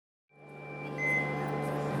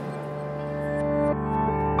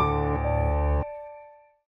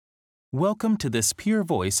Welcome to this Peer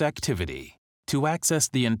Voice activity. To access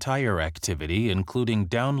the entire activity, including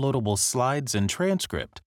downloadable slides and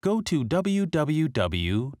transcript, go to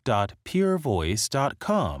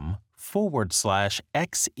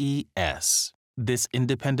www.peervoice.com/XES. This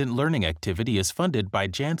independent learning activity is funded by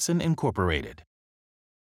Janssen Incorporated.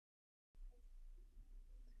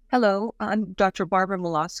 Hello, I'm Dr. Barbara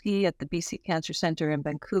Melosky at the BC Cancer Centre in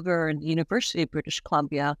Vancouver and the University of British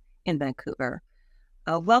Columbia in Vancouver.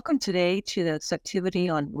 Welcome today to this activity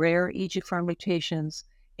on rare EGFR mutations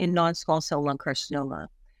in non-small cell lung carcinoma.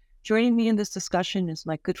 Joining me in this discussion is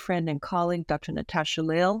my good friend and colleague, Dr. Natasha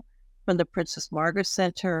Lale from the Princess Margaret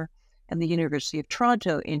Centre and the University of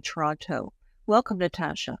Toronto in Toronto. Welcome,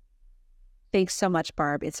 Natasha. Thanks so much,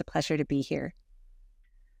 Barb. It's a pleasure to be here.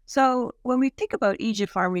 So when we think about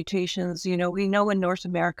EGFR mutations, we know in North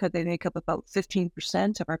America they make up about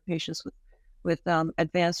 15% of our patients with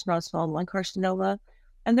advanced non-small lung carcinoma,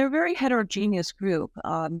 and they're a very heterogeneous group.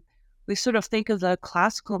 We sort of think of the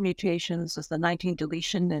classical mutations as the 19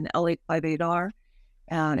 deletion in L858R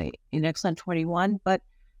and in exon 21, but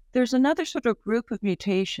there's another sort of group of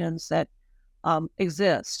mutations that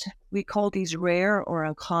exist. We call these rare or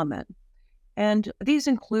uncommon. And these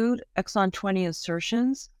include exon 20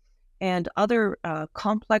 insertions and other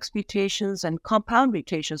complex mutations and compound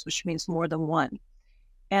mutations, which means more than one.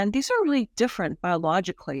 And these are really different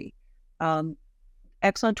biologically.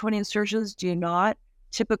 Exon 20 insertions do not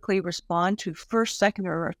typically respond to first, second,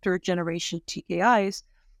 or third generation TKIs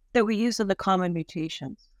that we use in the common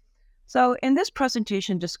mutations. So in this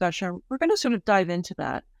presentation discussion, we're going to sort of dive into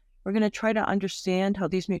that. We're going to try to understand how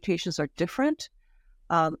these mutations are different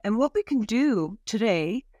and what we can do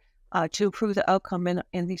today to improve the outcome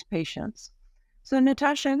in these patients. So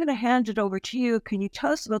Natasha, I'm going to hand it over to you. Can you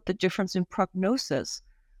tell us about the difference in prognosis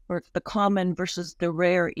for the common versus the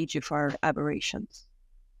rare EGFR aberrations?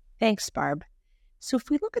 Thanks, Barb. So if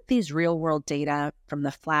we look at these real-world data from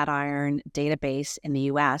the Flatiron database in the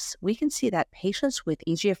US, we can see that patients with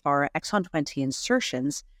EGFR exon 20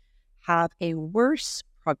 insertions have a worse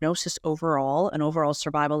prognosis overall, an overall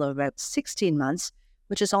survival of about 16 months,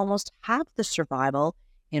 which is almost half the survival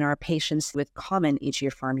in our patients with common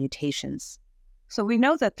EGFR mutations. So we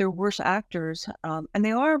know that they're worse actors, and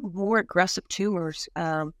they are more aggressive tumors.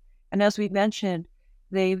 And as we mentioned,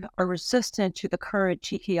 they are resistant to the current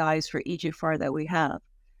TKIs for EGFR that we have.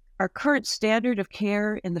 Our current standard of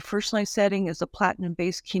care in the first-line setting is a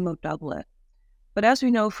platinum-based chemo doublet. But as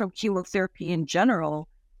we know from chemotherapy in general,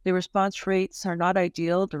 the response rates are not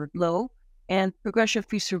ideal, they're low, and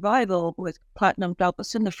progression-free survival with platinum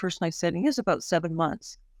doublets in the first-line setting is about 7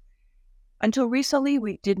 months. Until recently,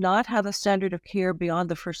 we did not have a standard of care beyond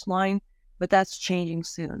the first line, but that's changing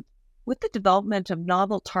soon. With the development of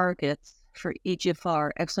novel targets for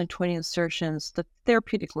EGFR exon 20 insertions, the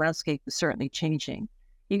therapeutic landscape is certainly changing.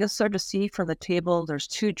 You can start to see from the table, there's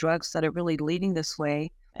 2 drugs that are really leading this way.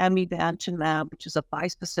 Amivantamab, which is a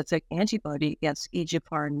bispecific antibody against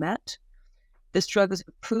EGFR and MET. This drug is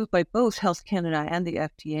approved by both Health Canada and the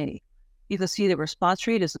FDA. You can see the response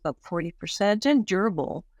rate is about 40% and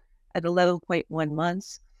durable at 11.1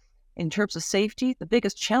 months. In terms of safety, the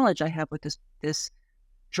biggest challenge I have with this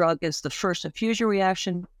drug is the first infusion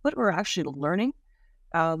reaction, but we're actually learning.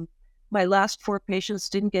 My last 4 patients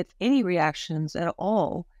didn't get any reactions at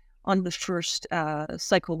all on the first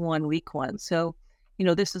cycle 1, week 1. So,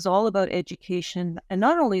 this is all about education, and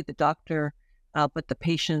not only the doctor, but the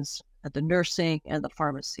patients, the nursing, and the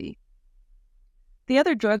pharmacy. The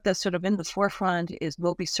other drug that's sort of in the forefront is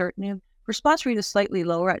mobocertinib. Response rate is slightly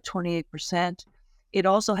lower at 28%. It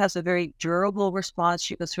also has a very durable response.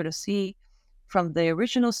 You can sort of see from the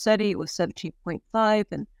original study, it was 17.5,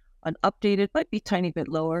 and an updated might be a tiny bit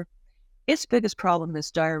lower. Its biggest problem is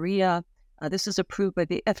diarrhea. This is approved by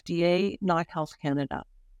the FDA, not Health Canada.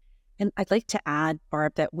 And I'd like to add,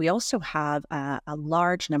 Barb, that we also have a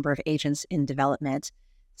large number of agents in development.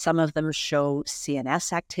 Some of them show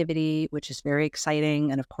CNS activity, which is very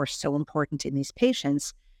exciting and, of course, so important in these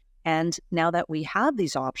patients. And now that we have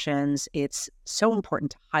these options, it's so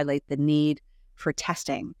important to highlight the need for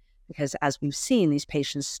testing because, as we've seen, these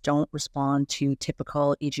patients don't respond to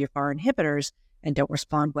typical EGFR inhibitors and don't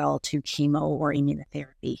respond well to chemo or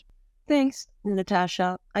immunotherapy. Thanks,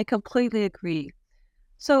 Natasha. I completely agree.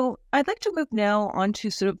 So I'd like to move now on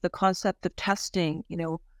to sort of the concept of testing.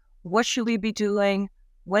 What should we be doing?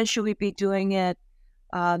 When should we be doing it?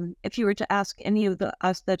 If you were to ask any of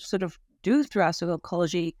us that sort of do thoracic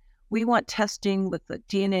oncology, we want testing with the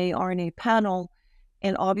DNA, RNA panel,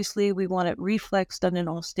 and obviously we want it reflex done in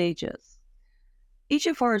all stages.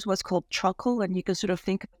 EGFR is what's called trunkal, and you can sort of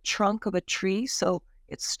think of a trunk of a tree. So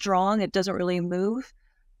it's strong, it doesn't really move.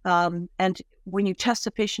 And when you test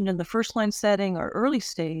a patient in the first-line setting or early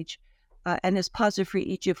stage and is positive for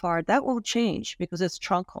EGFR, that won't change because it's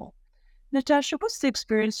truncal. Natasha, what's the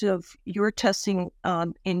experience of your testing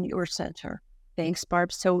in your center? Thanks,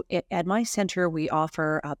 Barb. So at my center, we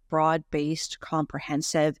offer a broad-based,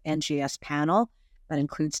 comprehensive NGS panel that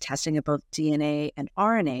includes testing of both DNA and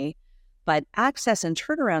RNA, but access and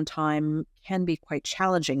turnaround time can be quite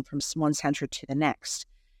challenging from one center to the next.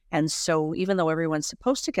 And so even though everyone's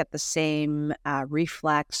supposed to get the same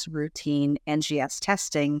reflex routine NGS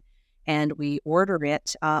testing, and we order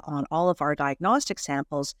it on all of our diagnostic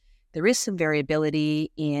samples, there is some variability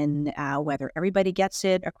in whether everybody gets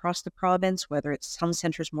it across the province, whether it's some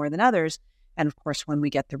centers more than others, and of course, when we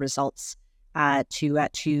get the results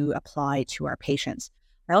to apply to our patients.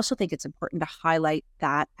 I also think it's important to highlight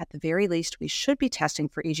that at the very least, we should be testing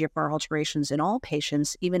for EGFR alterations in all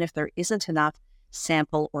patients, even if there isn't enough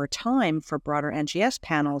sample or time for broader NGS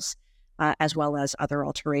panels, as well as other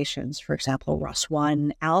alterations, for example,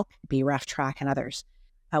 ROS1, ALK, BRAF, TRAC, and others.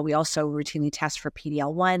 We also routinely test for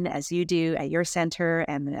PD-L1, as you do at your center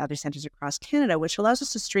and other centers across Canada, which allows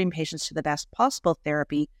us to stream patients to the best possible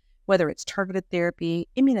therapy, whether it's targeted therapy,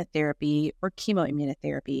 immunotherapy, or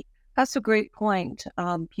chemoimmunotherapy. That's a great point.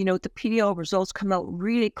 The PDL results come out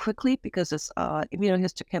really quickly because it's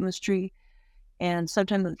immunohistochemistry, and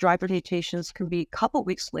sometimes the driver mutations can be a couple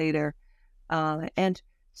weeks later. And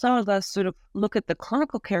some of us sort of look at the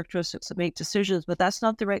clinical characteristics and make decisions, but that's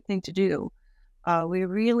not the right thing to do. We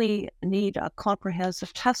really need a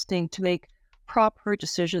comprehensive testing to make proper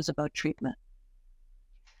decisions about treatment.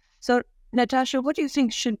 So, Natasha, what do you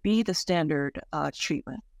think should be the standard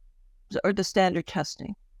treatment or the standard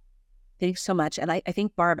testing? Thanks so much. And I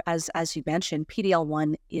think, Barb, as you mentioned,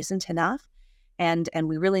 PD-L1 isn't enough. And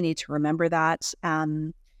we really need to remember that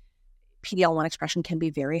PD-L1 expression can be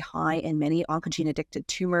very high in many oncogene-addicted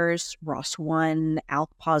tumors, ROS1,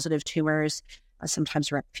 ALK-positive tumors,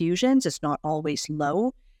 sometimes REP fusions. It's not always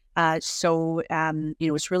low. So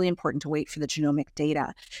it's really important to wait for the genomic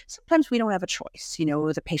data. Sometimes we don't have a choice.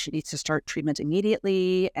 The patient needs to start treatment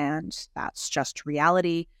immediately, and that's just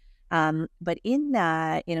reality. But in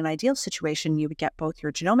an ideal situation, you would get both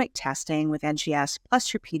your genomic testing with NGS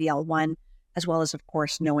plus your PD-L1, as well as, of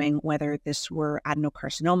course, knowing whether this were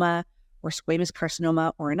adenocarcinoma or squamous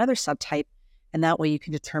carcinoma or another subtype. And that way you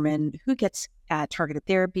can determine who gets targeted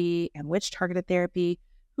therapy and which targeted therapy,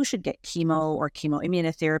 who should get chemo or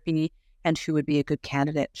chemoimmunotherapy, and who would be a good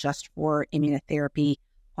candidate just for immunotherapy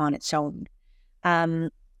on its own.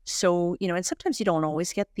 And sometimes you don't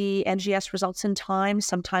always get the NGS results in time.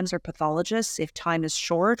 Sometimes our pathologists, if time is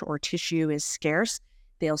short or tissue is scarce,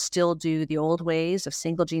 they'll still do the old ways of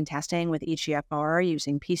single gene testing with EGFR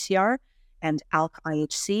using PCR and ALK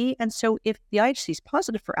IHC. And so if the IHC is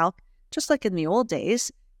positive for ALK, just like in the old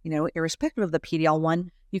days, irrespective of the PD-L1,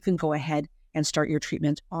 you can go ahead and start your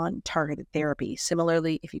treatment on targeted therapy.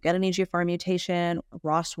 Similarly, if you get an EGFR mutation,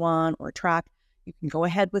 ROS1 or TRAC, you can go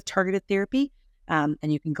ahead with targeted therapy, and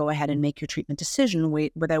you can go ahead and make your treatment decision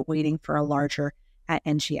without waiting for a larger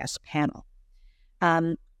NGS panel.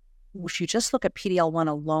 If you just look at PD-L1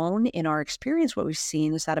 alone, in our experience, what we've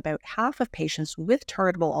seen is that about half of patients with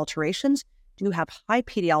targetable alterations do have high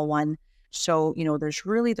PD-L1. So, there's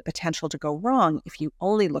really the potential to go wrong if you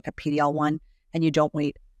only look at PD-L1 and you don't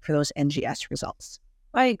wait for those NGS results.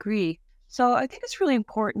 I agree. So I think it's really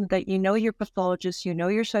important that you know your pathologist, you know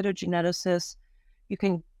your cytogeneticist, you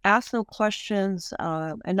can ask them questions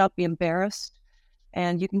and not be embarrassed,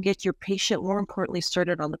 and you can get your patient, more importantly,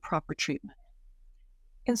 started on the proper treatment.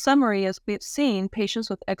 In summary, as we've seen, patients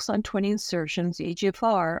with exon 20 insertions,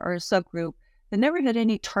 EGFR, are a subgroup that never had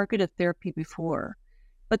any targeted therapy before.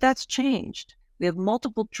 But that's changed. We have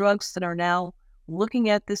multiple drugs that are now looking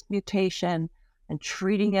at this mutation and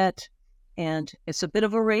treating it. And it's a bit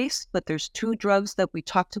of a race, but there's two drugs that we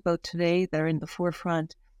talked about today that are in the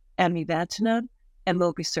forefront, amivantamab and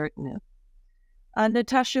mobocertinib.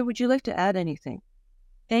 Natasha, would you like to add anything?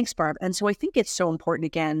 Thanks, Barb. And so I think it's so important,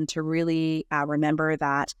 again, to really remember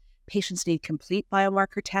that patients need complete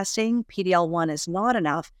biomarker testing. PD-L1 is not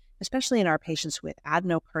enough, especially in our patients with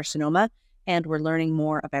adenocarcinoma. And we're learning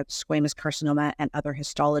more about squamous carcinoma and other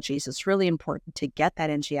histologies. It's really important to get that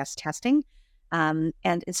NGS testing. And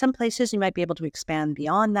in some places, you might be able to expand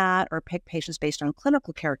beyond that or pick patients based on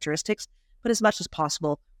clinical characteristics. But as much as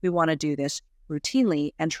possible, we want to do this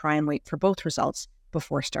routinely and try and wait for both results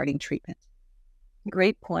before starting treatment.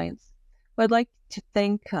 Great points. Well, I'd like to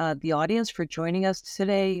thank the audience for joining us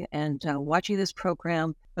today and watching this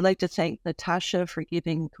program. I'd like to thank Natasha for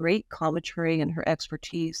giving great commentary and her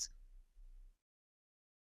expertise.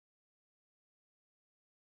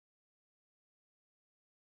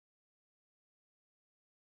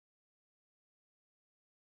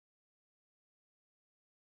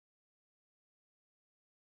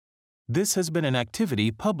 This has been an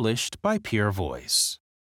activity published by Peer Voice.